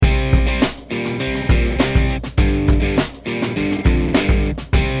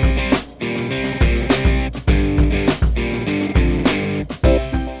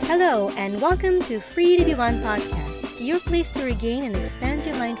to Free to Be One podcast, your place to regain and expand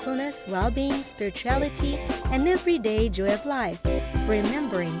your mindfulness, well-being, spirituality, and everyday joy of life,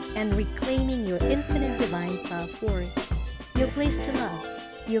 remembering and reclaiming your infinite divine self-worth. Your place to love,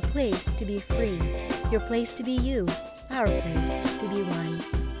 your place to be free, your place to be you, our place to be one.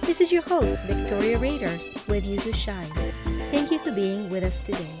 This is your host, Victoria Rader, with you to shine. Thank you for being with us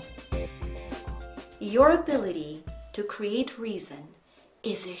today. Your ability to create reason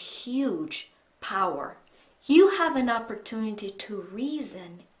is a huge power. You have an opportunity to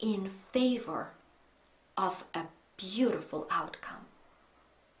reason in favor of a beautiful outcome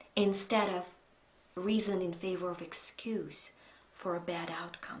instead of reason in favor of excuse for a bad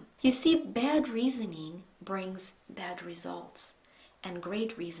outcome. You see, bad reasoning brings bad results, and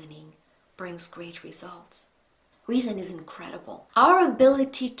great reasoning brings great results. Reason is incredible. Our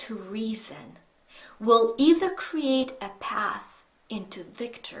ability to reason will either create a path into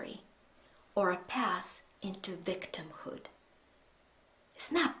victory or a path into victimhood.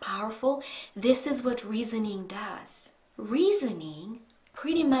 Isn't that powerful? This is what reasoning does. Reasoning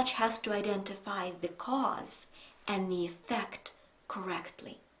pretty much has to identify the cause and the effect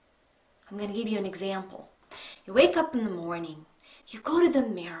correctly. I'm going to give you an example. You wake up in the morning, you go to the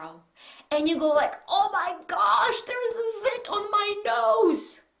mirror, and you go like, oh my gosh, there is a zit on my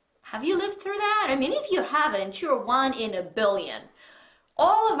nose. Have you lived through that? I mean, if you haven't, you're one in a billion.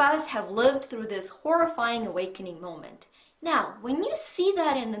 All of us have lived through this horrifying awakening moment. Now, when you see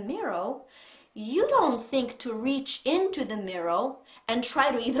that in the mirror, you don't think to reach into the mirror and try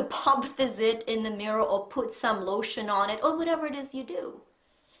to either pop the zit in the mirror or put some lotion on it or whatever it is you do.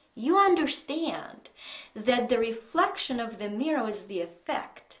 You understand that the reflection of the mirror is the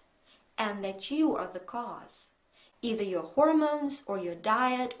effect and that you are the cause. Either your hormones or your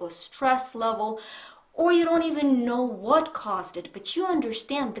diet or stress level, or you don't even know what caused it, but you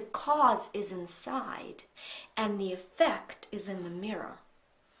understand the cause is inside and the effect is in the mirror.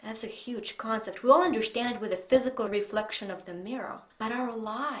 That's a huge concept. We all understand it with a physical reflection of the mirror, but our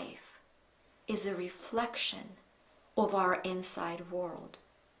life is a reflection of our inside world.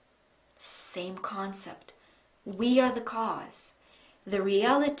 Same concept. We are the cause. The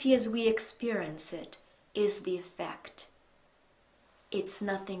reality as we experience it is the effect. It's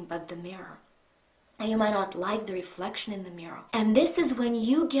nothing but the mirror. And you might not like the reflection in the mirror. And this is when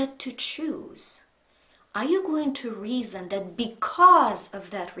you get to choose. Are you going to reason that because of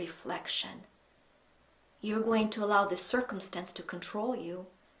that reflection, you're going to allow the circumstance to control you,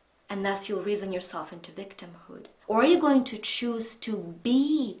 and thus you'll reason yourself into victimhood? Or are you going to choose to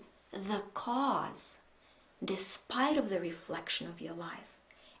be the cause despite of the reflection of your life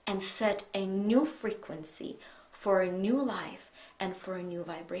and set a new frequency for a new life and for a new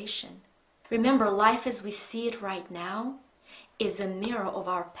vibration? Remember, life as we see it right now is a mirror of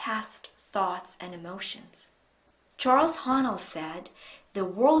our past thoughts and emotions. Charles Haanel said, the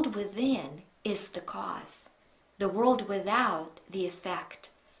world within is the cause, the world without the effect.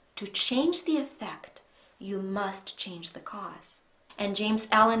 To change the effect, you must change the cause. And James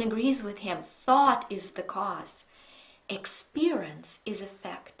Allen agrees with him. Thought is the cause. Experience is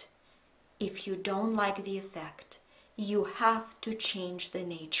effect. If you don't like the effect, you have to change the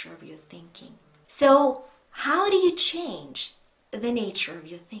nature of your thinking. So, how do you change the nature of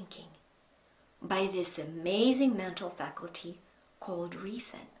your thinking? By this amazing mental faculty called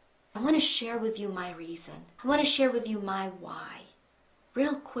reason. I want to share with you my reason. I want to share with you my why.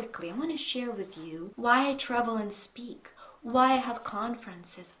 Real quickly, I want to share with you why I travel and speak, why I have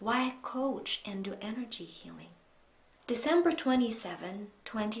conferences, why I coach and do energy healing. December 27,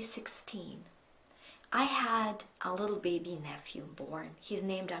 2016, I had a little baby nephew born. He's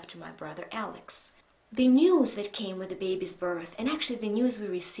named after my brother Alex. The news that came with the baby's birth, and actually the news we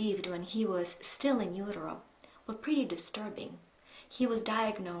received when he was still in utero, were pretty disturbing. He was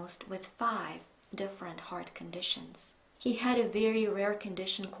diagnosed with 5 different heart conditions. He had a very rare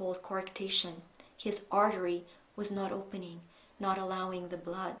condition called coarctation. His artery was not opening, not allowing the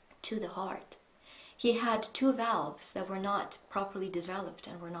blood to the heart. He had 2 valves that were not properly developed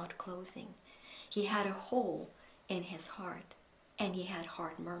and were not closing. He had a hole in his heart, and he had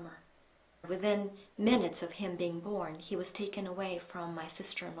heart murmur. Within minutes of him being born, he was taken away from my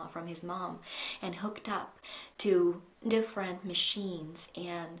sister-in-law, from his mom, and hooked up to different machines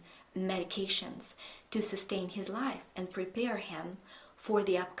and medications to sustain his life and prepare him for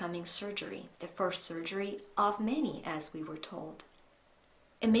the upcoming surgery, the first surgery of many, as we were told.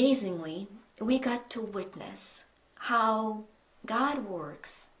 Amazingly, we got to witness how God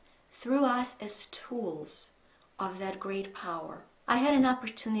works through us as tools of that great power. I had an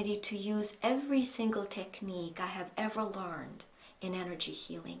opportunity to use every single technique I have ever learned in energy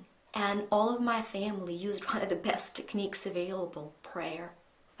healing. And all of my family used one of the best techniques available, prayer.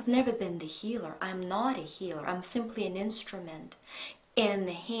 I've never been the healer. I'm not a healer. I'm simply an instrument in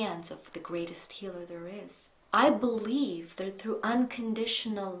the hands of the greatest healer there is. I believe that through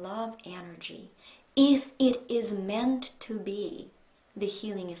unconditional love energy, if it is meant to be, the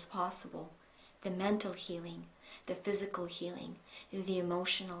healing is possible. The mental healing, the physical healing, the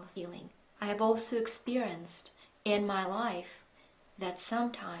emotional healing. I have also experienced in my life that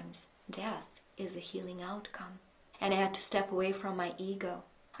sometimes death is a healing outcome. And I had to step away from my ego.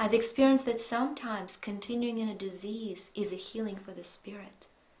 I've experienced that sometimes continuing in a disease is a healing for the spirit.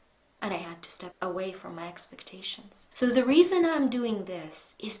 And I had to step away from my expectations. So the reason I'm doing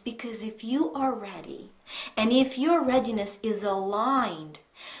this is because if you are ready, and if your readiness is aligned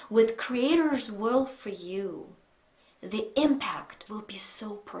with Creator's will for you, the impact will be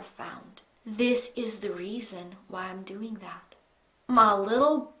so profound. This is the reason why I'm doing that. My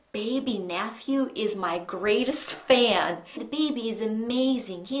little baby nephew is my greatest fan. The baby is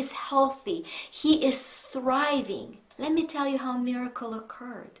amazing. He is healthy. He is thriving. Let me tell you how a miracle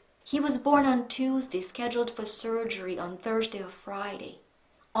occurred. He was born on Tuesday, scheduled for surgery on Thursday or Friday.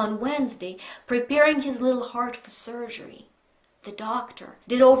 On Wednesday, preparing his little heart for surgery, the doctor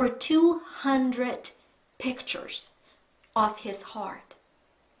did over 200 pictures of his heart.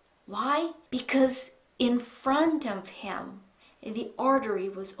 Why? Because in front of him, the artery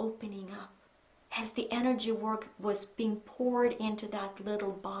was opening up. As the energy work was being poured into that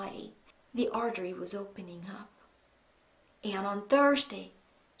little body, the artery was opening up. And on Thursday,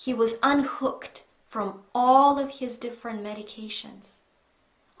 he was unhooked from all of his different medications.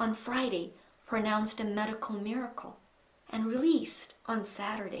 On Friday, pronounced a medical miracle and released on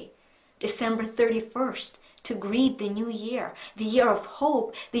Saturday, December 31st, to greet the new year, the year of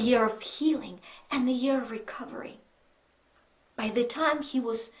hope, the year of healing, and the year of recovery. By the time he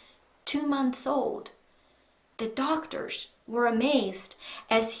was 2 months old, the doctors were amazed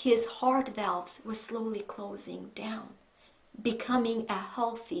as his heart valves were slowly closing down, becoming a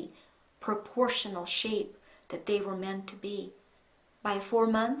healthy, proportional shape that they were meant to be. By 4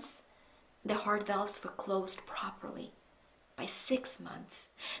 months, the heart valves were closed properly. By 6 months,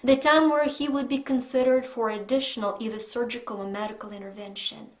 the time where he would be considered for additional either surgical or medical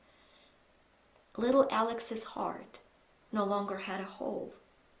intervention, little Alex's heart no longer had a hole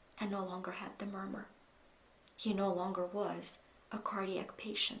and no longer had the murmur. He no longer was a cardiac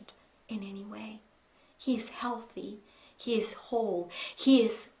patient in any way. He is healthy. He is whole. He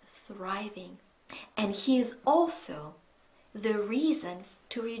is thriving. And he is also the reason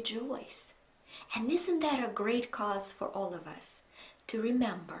to rejoice. And isn't that a great cause for all of us to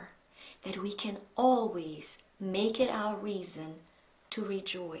remember that we can always make it our reason to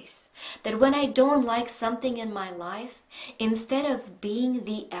rejoice? That when I don't like something in my life, instead of being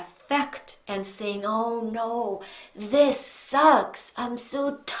the effect and saying, oh no, this sucks, I'm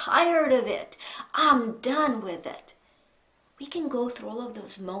so tired of it, I'm done with it, we can go through all of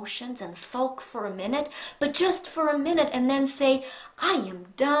those motions and sulk for a minute, but just for a minute, and then say, I am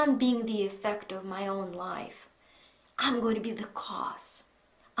done being the effect of my own life. I'm going to be the cause.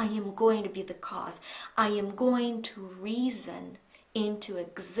 I am going to be the cause. I am going to reason into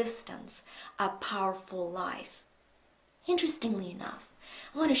existence a powerful life. Interestingly enough,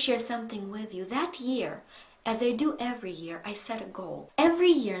 I want to share something with you. That year, as I do every year, I set a goal. Every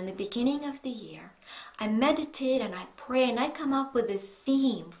year, in the beginning of the year, I meditate and I pray and I come up with a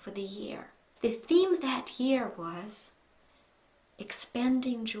theme for the year. The theme that year was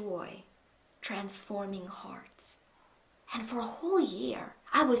expanding joy, transforming hearts. And for a whole year,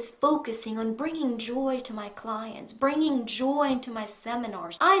 I was focusing on bringing joy to my clients, bringing joy into my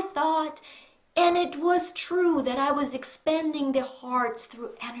seminars. I thought, and it was true, that I was expanding the hearts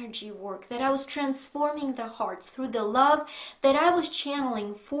through energy work, that I was transforming the hearts through the love that I was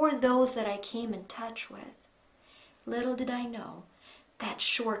channeling for those that I came in touch with. Little did I know that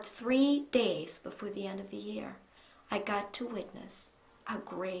short 3 days before the end of the year, I got to witness a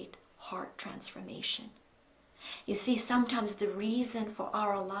great heart transformation. You see, sometimes the reason for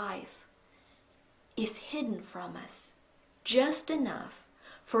our life is hidden from us, just enough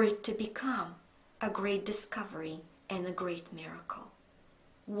for it to become a great discovery and a great miracle.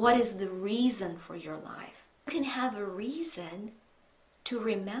 What is the reason for your life? You can have a reason to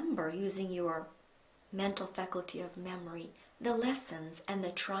remember, using your mental faculty of memory, the lessons and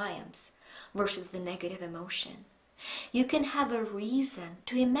the triumphs versus the negative emotion. You can have a reason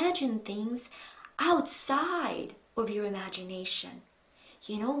to imagine things outside of your imagination.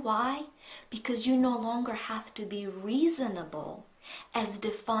 You know why? Because you no longer have to be reasonable as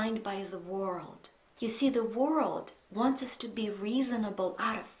defined by the world. You see, the world wants us to be reasonable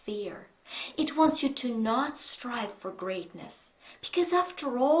out of fear. It wants you to not strive for greatness. Because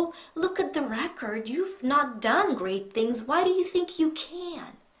after all, look at the record. You've not done great things. Why do you think you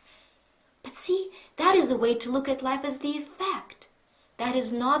can? But see, that is a way to look at life as the effect. That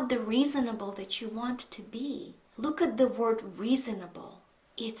is not the reasonable that you want to be. Look at the word reasonable.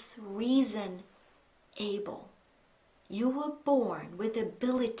 It's reason able. You were born with the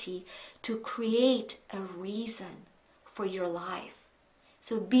ability to create a reason for your life.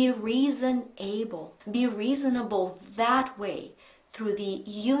 So be reason able. Be reasonable that way through the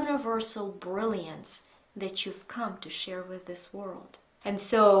universal brilliance that you've come to share with this world. And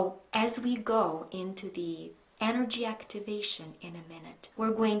so as we go into the energy activation in a minute,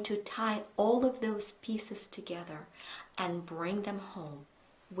 we're going to tie all of those pieces together and bring them home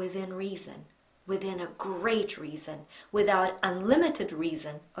within reason, within a great reason, without unlimited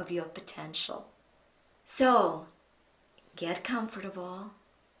reason of your potential. So, get comfortable,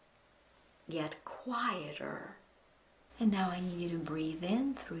 get quieter. And now I need you to breathe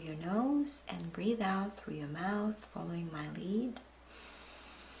in through your nose and breathe out through your mouth, following my lead.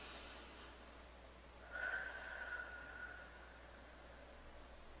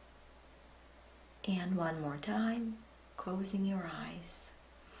 And one more time, closing your eyes.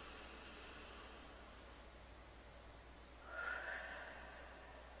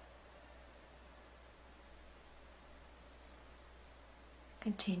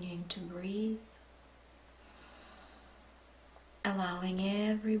 Continuing to breathe, allowing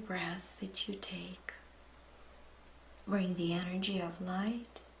every breath that you take bring the energy of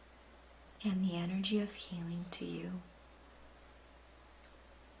light and the energy of healing to you.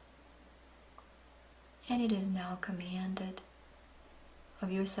 And it is now commanded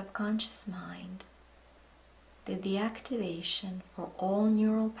of your subconscious mind that the activation for all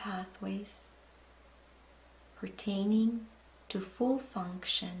neural pathways pertaining to full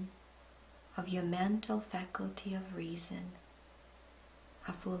function of your mental faculty of reason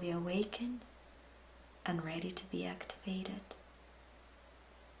are fully awakened and ready to be activated.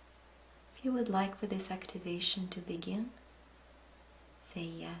 If you would like for this activation to begin, say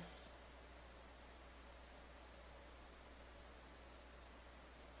yes.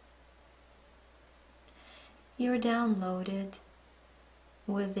 You're downloaded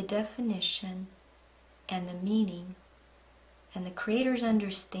with the definition and the meaning and the Creator's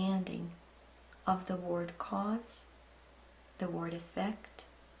understanding of the word cause, the word effect,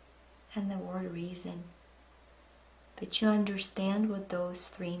 and the word reason. That you understand what those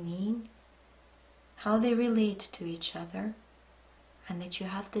three mean, how they relate to each other, and that you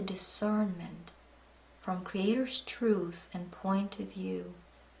have the discernment from Creator's truth and point of view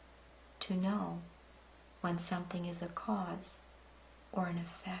to know when something is a cause or an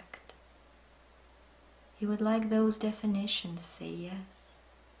effect. You would like those definitions, say yes.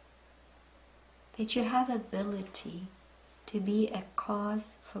 That you have ability to be a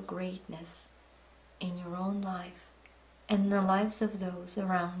cause for greatness in your own life and in the lives of those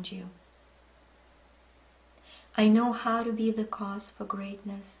around you. I know how to be the cause for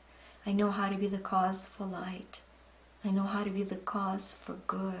greatness. I know how to be the cause for light. I know how to be the cause for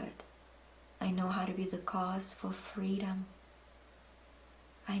good. I know how to be the cause for freedom.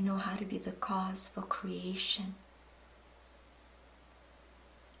 I know how to be the cause for creation.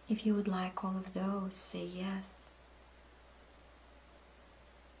 If you would like all of those, say yes.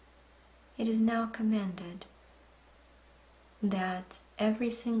 It is now commanded that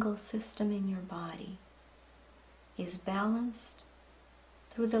every single system in your body is balanced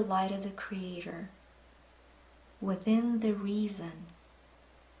through the light of the Creator within the reason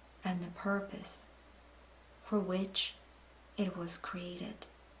and the purpose for which it was created.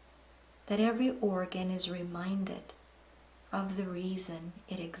 That every organ is reminded of the reason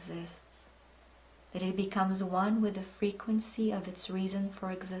it exists. That it becomes one with the frequency of its reason for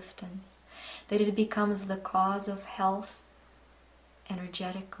existence. That it becomes the cause of health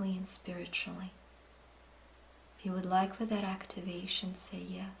energetically and spiritually. If you would like for that activation, say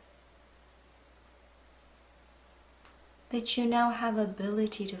yes. That you now have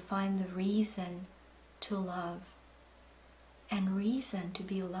ability to find the reason to love and reason to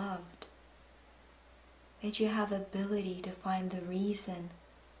be loved. That you have ability to find the reason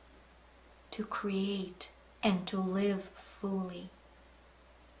to create and to live fully.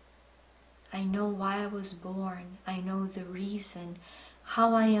 I know why I was born. I know the reason,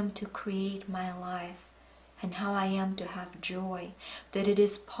 how I am to create my life and how I am to have joy, that it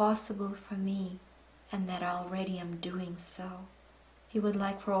is possible for me and that I already am doing so. If you would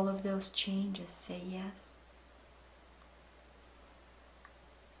like for all of those changes, say yes.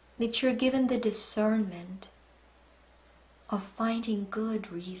 that you're given the discernment of finding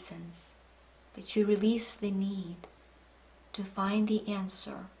good reasons, that you release the need to find the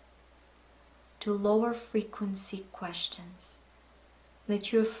answer to lower frequency questions,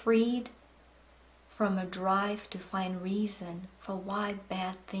 that you're freed from a drive to find reason for why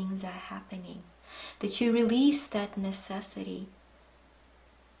bad things are happening, that you release that necessity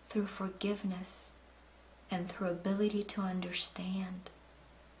through forgiveness and through ability to understand,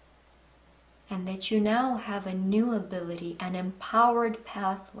 and that you now have a new ability, an empowered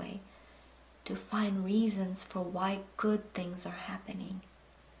pathway to find reasons for why good things are happening.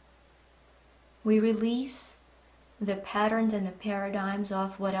 We release the patterns and the paradigms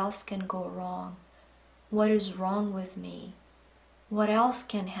of what else can go wrong, what is wrong with me, what else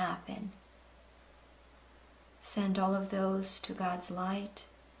can happen. Send all of those to God's light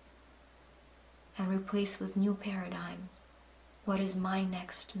and replace with new paradigms. What is my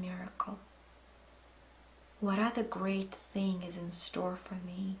next miracle? What other great thing is in store for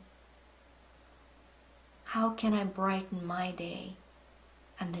me? How can I brighten my day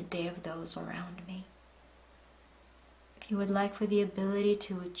and the day of those around me? If you would like for the ability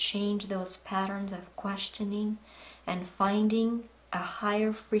to change those patterns of questioning and finding a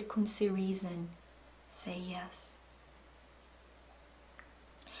higher frequency reason, say yes.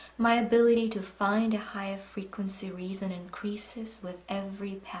 My ability to find a higher frequency reason increases with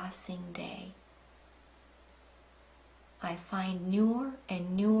every passing day. I find newer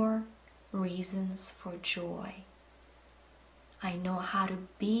and newer reasons for joy. I know how to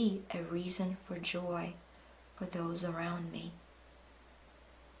be a reason for joy for those around me.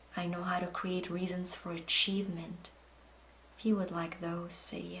 I know how to create reasons for achievement. If you would like those,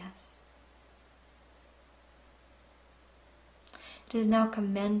 say yes. It is now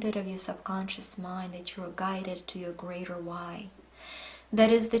commanded of your subconscious mind that you are guided to your greater why. That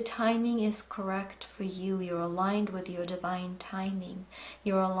is, the timing is correct for you. You're aligned with your divine timing.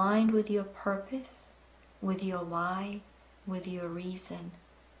 You're aligned with your purpose, with your why, with your reason.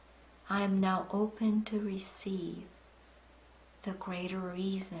 I am now open to receive the greater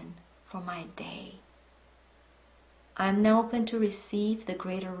reason for my day. I am now open to receive the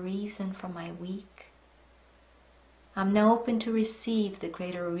greater reason for my week. I'm now open to receive the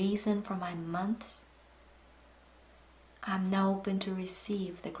greater reason for my months. I'm now open to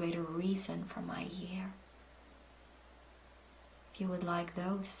receive the greater reason for my year. If you would like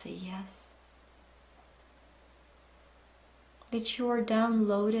those, say yes. That you are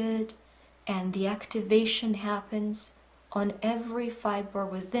downloaded and the activation happens on every fiber,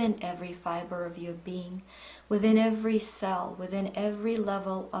 within every fiber of your being, within every cell, within every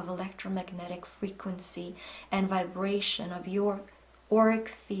level of electromagnetic frequency and vibration of your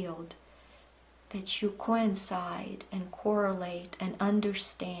auric field, that you coincide and correlate and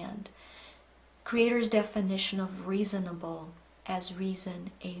understand. Creator's definition of reasonable as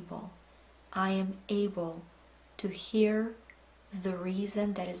reason able. I am able to hear the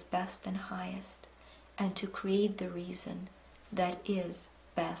reason that is best and highest, and to create the reason that is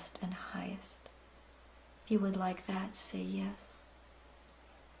best and highest. If you would like that, say yes.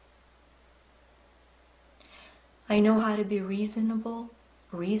 I know how to be reasonable,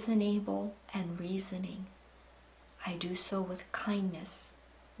 reasonable, and reasoning. I do so with kindness,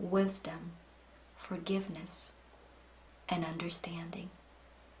 wisdom, forgiveness, and understanding.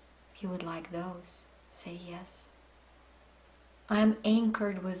 If you would like those, say yes. I am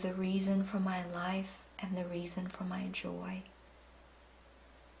anchored with the reason for my life and the reason for my joy.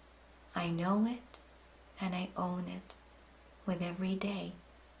 I know it and I own it. With every day,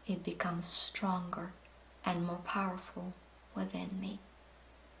 it becomes stronger and more powerful within me.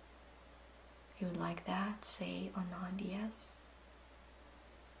 If you would like that, say or nod yes.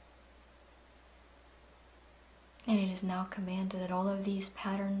 And it is now commanded that all of these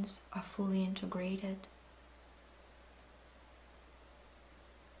patterns are fully integrated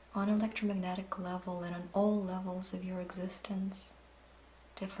on electromagnetic level and on all levels of your existence,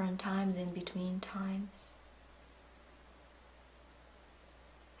 different times in between times.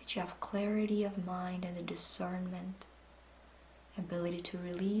 That you have clarity of mind and the discernment, ability to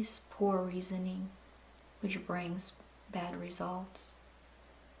release poor reasoning, which brings bad results,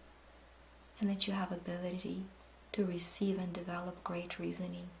 and that you have ability to receive and develop great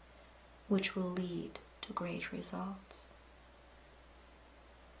reasoning, which will lead to great results.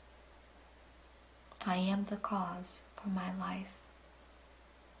 I am the cause for my life.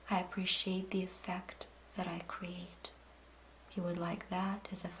 I appreciate the effect that I create. If you would like that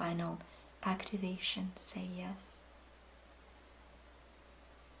as a final activation, say yes.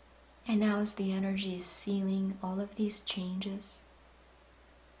 And now as the energy is sealing all of these changes,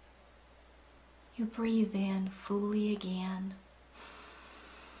 You breathe in fully again.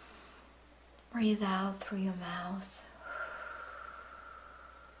 Breathe out through your mouth.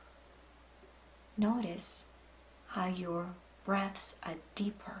 Notice how your breaths are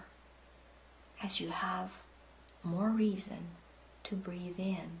deeper as you have more reason to breathe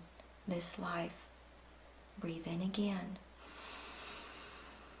in this life. Breathe in again.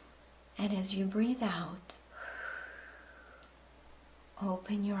 And as you breathe out,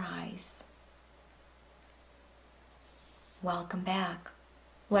 open your eyes. Welcome back.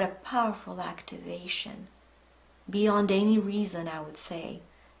 What a powerful activation. Beyond any reason, I would say.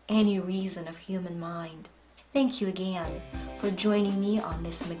 Any reason of human mind. Thank you again for joining me on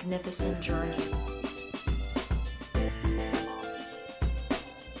this magnificent journey.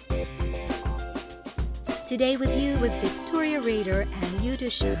 Today with you was Victoria Rader and You to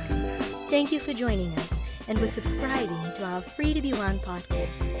Shine. Thank you for joining us and for subscribing to our Free to Be One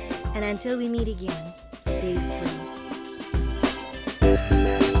podcast. And until we meet again, stay free.